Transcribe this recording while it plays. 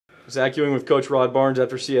Zach Ewing with Coach Rod Barnes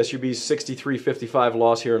after CSUB's 63-55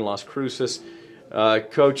 loss here in Las Cruces.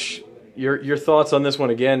 Coach, your thoughts on this one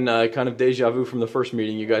again? Kind of deja vu from the first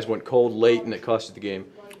meeting. You guys went cold late, and it cost you the game.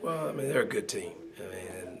 Well, I mean, they're a good team. I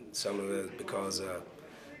mean, and some of it is because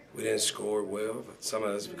we didn't score well, but some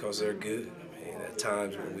of it is because they're good. I mean, at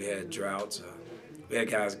times when we had droughts, we had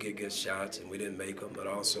guys get good shots, and we didn't make them. But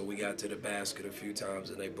also, we got to the basket a few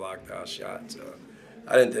times, and they blocked our shots.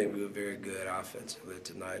 I didn't think we were very good offensively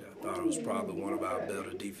tonight. I thought it was probably one of our better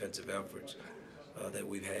defensive efforts that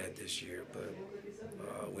we've had this year.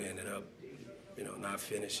 But we ended up, not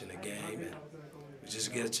finishing the game, and we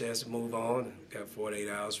just get a chance to move on. And got 48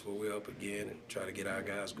 hours before we're up again and try to get our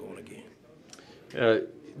guys going again.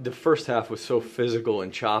 The first half was so physical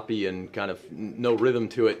and choppy and kind of no rhythm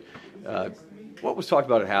to it. What was talked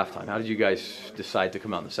about at halftime? How did you guys decide to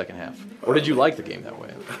come out in the second half? Or did you like the game that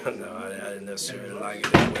way? No, I didn't necessarily like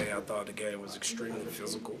it that way. I thought the game was extremely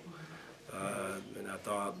physical. And I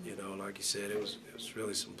thought, like you said, it was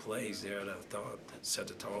really some plays there that I thought that set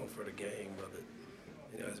the tone for the game. But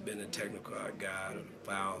it's been a technical guy, a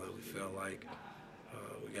foul that we felt like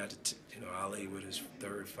we got to, Ali with his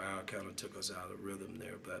third foul kind of took us out of rhythm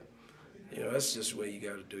there. But, that's just what you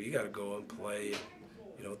got to do. You got to go and play.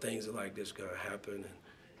 Things are like this going to happen.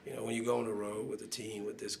 And, when you go on the road with a team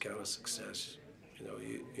with this kind of success,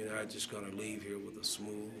 you're not just going to leave here with a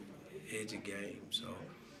smooth, edgy game. So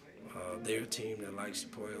they're a team that likes to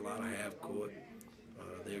play a lot of half court.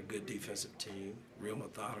 They're a good defensive team, real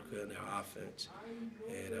methodical in their offense.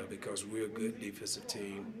 And because we're a good defensive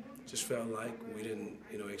team, just felt like we didn't,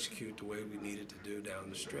 execute the way we needed to do down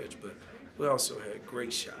the stretch. But we also had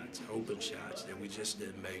great shots, open shots, that we just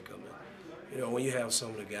didn't make them. And, when you have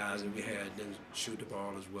some of the guys that we had didn't shoot the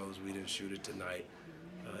ball as well as we didn't shoot it tonight,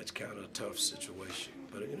 it's kind of a tough situation.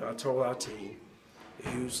 But, I told our team the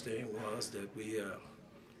huge thing was that we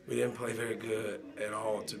didn't play very good at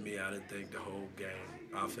all. To me, I didn't think the whole game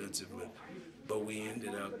offensively. But we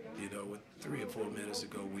ended up, with 3 or 4 minutes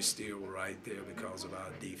ago, we still were right there because of our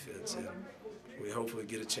defense. And we hopefully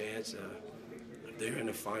get a chance. If they're in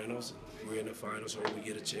the finals, we're in the finals, or we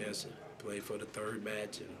get a chance to play for the third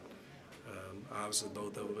match. And obviously,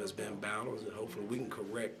 both of them has been battles, and hopefully we can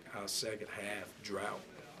correct our second half drought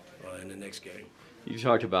in the next game. You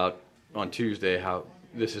talked about on Tuesday how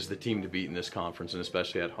this is the team to beat in this conference, and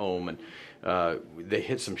especially at home. And they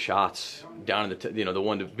hit some shots down in the the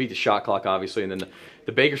one to beat the shot clock, obviously, and then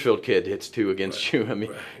the Bakersfield kid hits 2 against you. I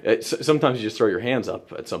mean, sometimes you just throw your hands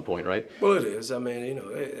up at some point, right? Well, it is. I mean,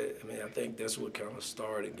 I think that's what kind of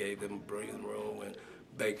started, gave them a breathing room when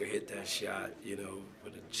Baker hit that shot.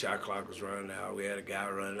 When the shot clock was running out, we had a guy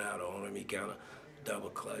running out on him. He kind of double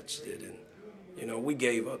clutched it, and we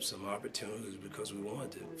gave up some opportunities because we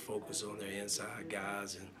wanted to focus on their inside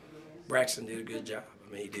guys, and Braxton did a good job.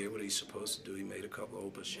 I mean, he did what he's supposed to do. He made a couple of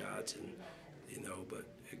open shots, and but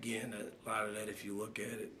again, a lot of that, if you look at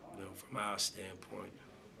it, from our standpoint,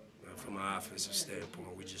 from our offensive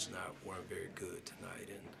standpoint, we just weren't very good tonight.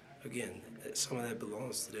 And again, some of that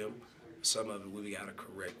belongs to them. Some of it we got to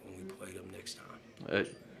correct when we play them next time.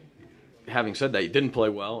 Having said that, you didn't play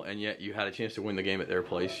well, and yet you had a chance to win the game at their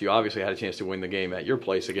place. You obviously had a chance to win the game at your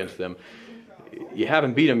place against them. You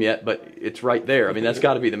haven't beat them yet, but it's right there. I mean, that's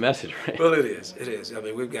got to be the message, right? Well, it is. It is. I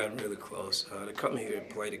mean, we've gotten really close. To come here and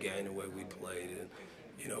play the game the way we played, and,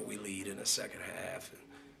 we lead in the second half,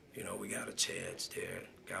 and, we got a chance there.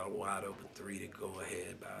 Got a wide open 3 to go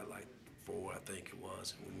ahead by like 4, I think it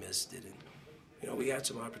was, and we missed it. And, we had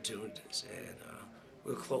some opportunities, and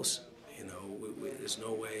we're close. There's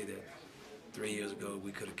no way that 3 years ago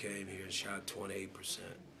we could have came here and shot 28%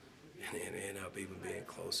 and ended up even being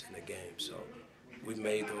close in the game. So we've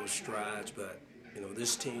made those strides, but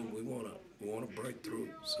this team we want to break through.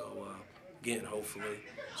 So again, hopefully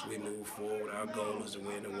as we move forward, our goal is to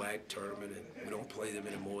win the WAC tournament, and we don't play them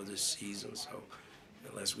anymore this season. So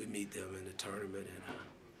unless we meet them in the tournament, and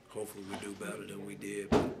hopefully we do better than we did.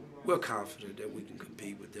 But we're confident that we can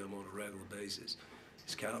compete with them on a regular basis.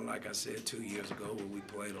 It's kind of like I said 2 years ago when we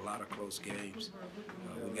played a lot of close games.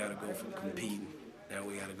 We got to go from competing, now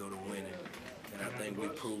we got to go to winning. And I think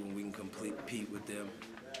we've proven we can compete with them.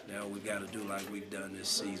 Now we've got to do like we've done this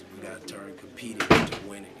season. We've got to turn competing into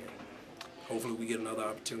winning. And hopefully we get another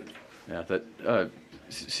opportunity. Yeah, that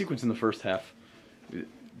sequence in the first half,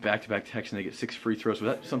 back-to-back Texans, they get 6 free throws.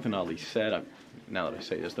 Was that something Ali said? Now that I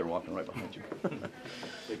say this, they're walking right behind you.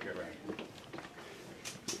 Take care, right?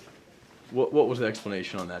 What was the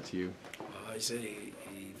explanation on that to you? He said he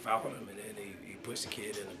fouled him, and then he pushed the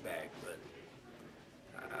kid in the back. But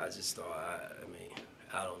I just thought,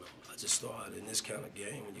 I don't know. I just thought in this kind of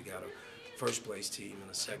game, when you got a first-place team and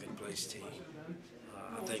a second-place team,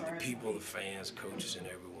 I think the people, the fans, coaches, and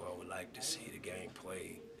everyone would like to see the game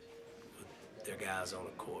played with their guys on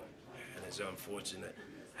the court. And it's unfortunate.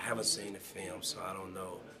 I haven't seen the film, so I don't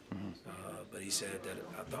know. But he said that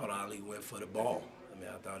I thought Ali went for the ball. I mean,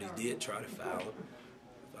 I thought he did try to foul him.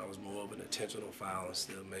 I was more of an intentional foul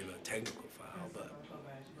instead of maybe a technical foul. But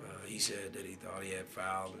he said that he thought he had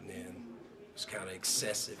fouled and then it was kind of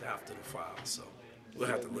excessive after the foul. So we'll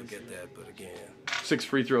have to look at that. But again, 6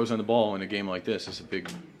 free throws on the ball in a game like this is a big.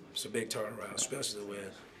 It's a big turnaround, especially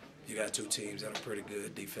when you got two teams that are pretty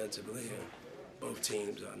good defensively, and both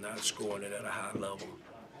teams are not scoring it at a high level.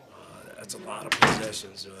 That's a lot of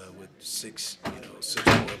possessions with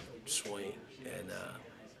 6-point swing, and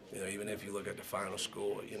even if you look at the final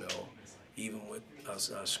score, even with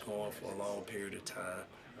us scoring for a long period of time,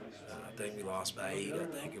 I think we lost by 8. I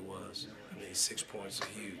think it was. I mean, 6 points are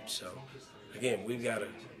huge. So again, we got to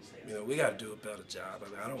do a better job. I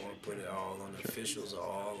mean, I don't want to put it all on the officials or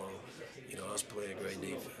all on us playing great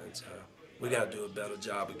defense. We got to do a better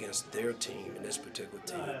job against their team, and this particular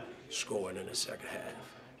team, scoring in the second half.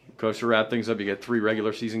 Coach, to wrap things up, you got 3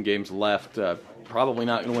 regular season games left. Probably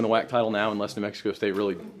not going to win the WAC title now unless New Mexico State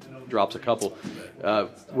really drops a couple.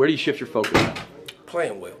 Where do you shift your focus at?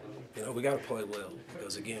 Playing well. We got to play well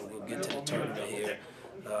because, again, we'll get to the tournament here.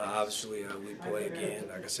 Obviously, we play again.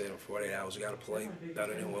 Like I said, in 48 hours, we got to play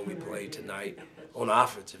better than what we played tonight. On the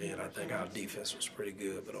offensive end, I think our defense was pretty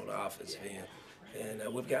good, but on the offensive end,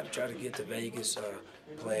 and we've got to try to get to Vegas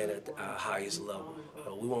playing at our highest level.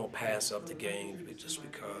 We won't pass up the game just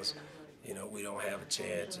because, we don't have a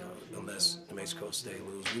chance unless New Mexico State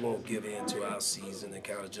loses. We won't give in to our season and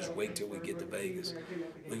kind of just wait till we get to Vegas.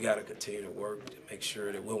 We got to continue to work to make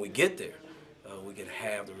sure that when we get there, we can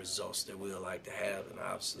have the results that we would like to have, and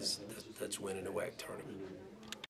obviously that's winning the WAC tournament.